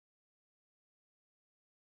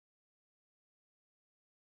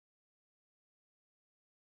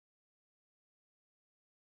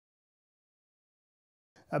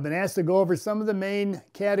I've been asked to go over some of the main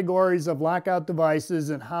categories of lockout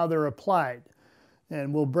devices and how they're applied.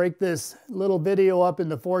 And we'll break this little video up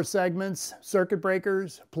into 4 segments: circuit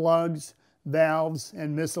breakers, plugs, valves,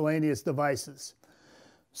 and miscellaneous devices.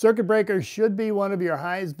 Circuit breakers should be one of your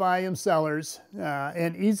highest volume sellers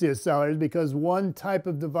and easiest sellers, because one type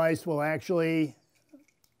of device will actually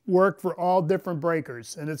work for all different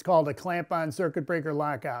breakers, and it's called a clamp-on circuit breaker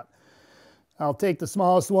lockout. I'll take the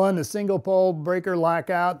smallest one, the single pole breaker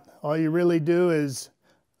lockout. All you really do is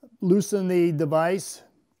loosen the device,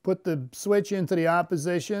 put the switch into the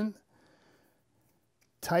opposition,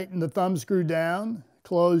 tighten the thumb screw down,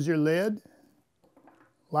 close your lid,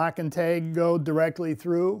 lock and tag go directly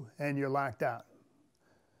through, and you're locked out.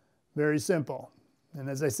 Very simple. And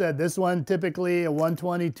as I said, this one typically a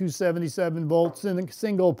 120, 277 volt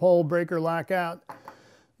single pole breaker lockout.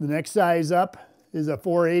 The next size up is a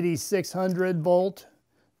 480, 600 volt,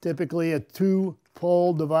 typically a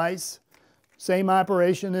 2-pole device. Same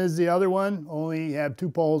operation as the other one, only you have 2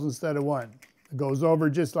 poles instead of 1. It goes over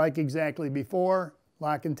just like exactly before.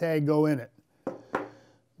 Lock and tag go in it.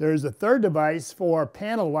 There's a third device for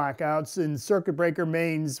panel lockouts in circuit breaker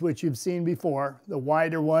mains, which you've seen before. The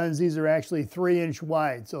wider ones, these are actually 3-inch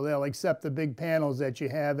wide, so they'll accept the big panels that you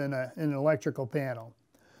have in an electrical panel.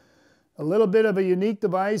 A little bit of a unique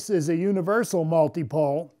device is a universal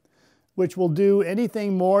multi-pole, which will do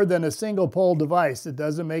anything more than a single pole device. It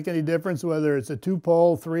doesn't make any difference whether it's a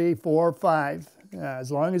 2-pole, 3, 4, 5.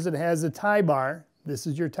 As long as it has a tie bar, this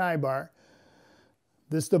is your tie bar.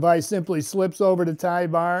 This device simply slips over the tie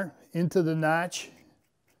bar into the notch,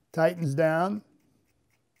 tightens down,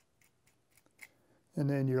 and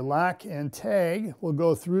then your lock and tag will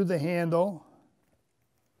go through the handle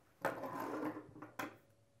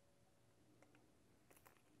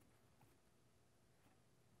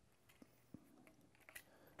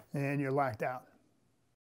and you're locked out.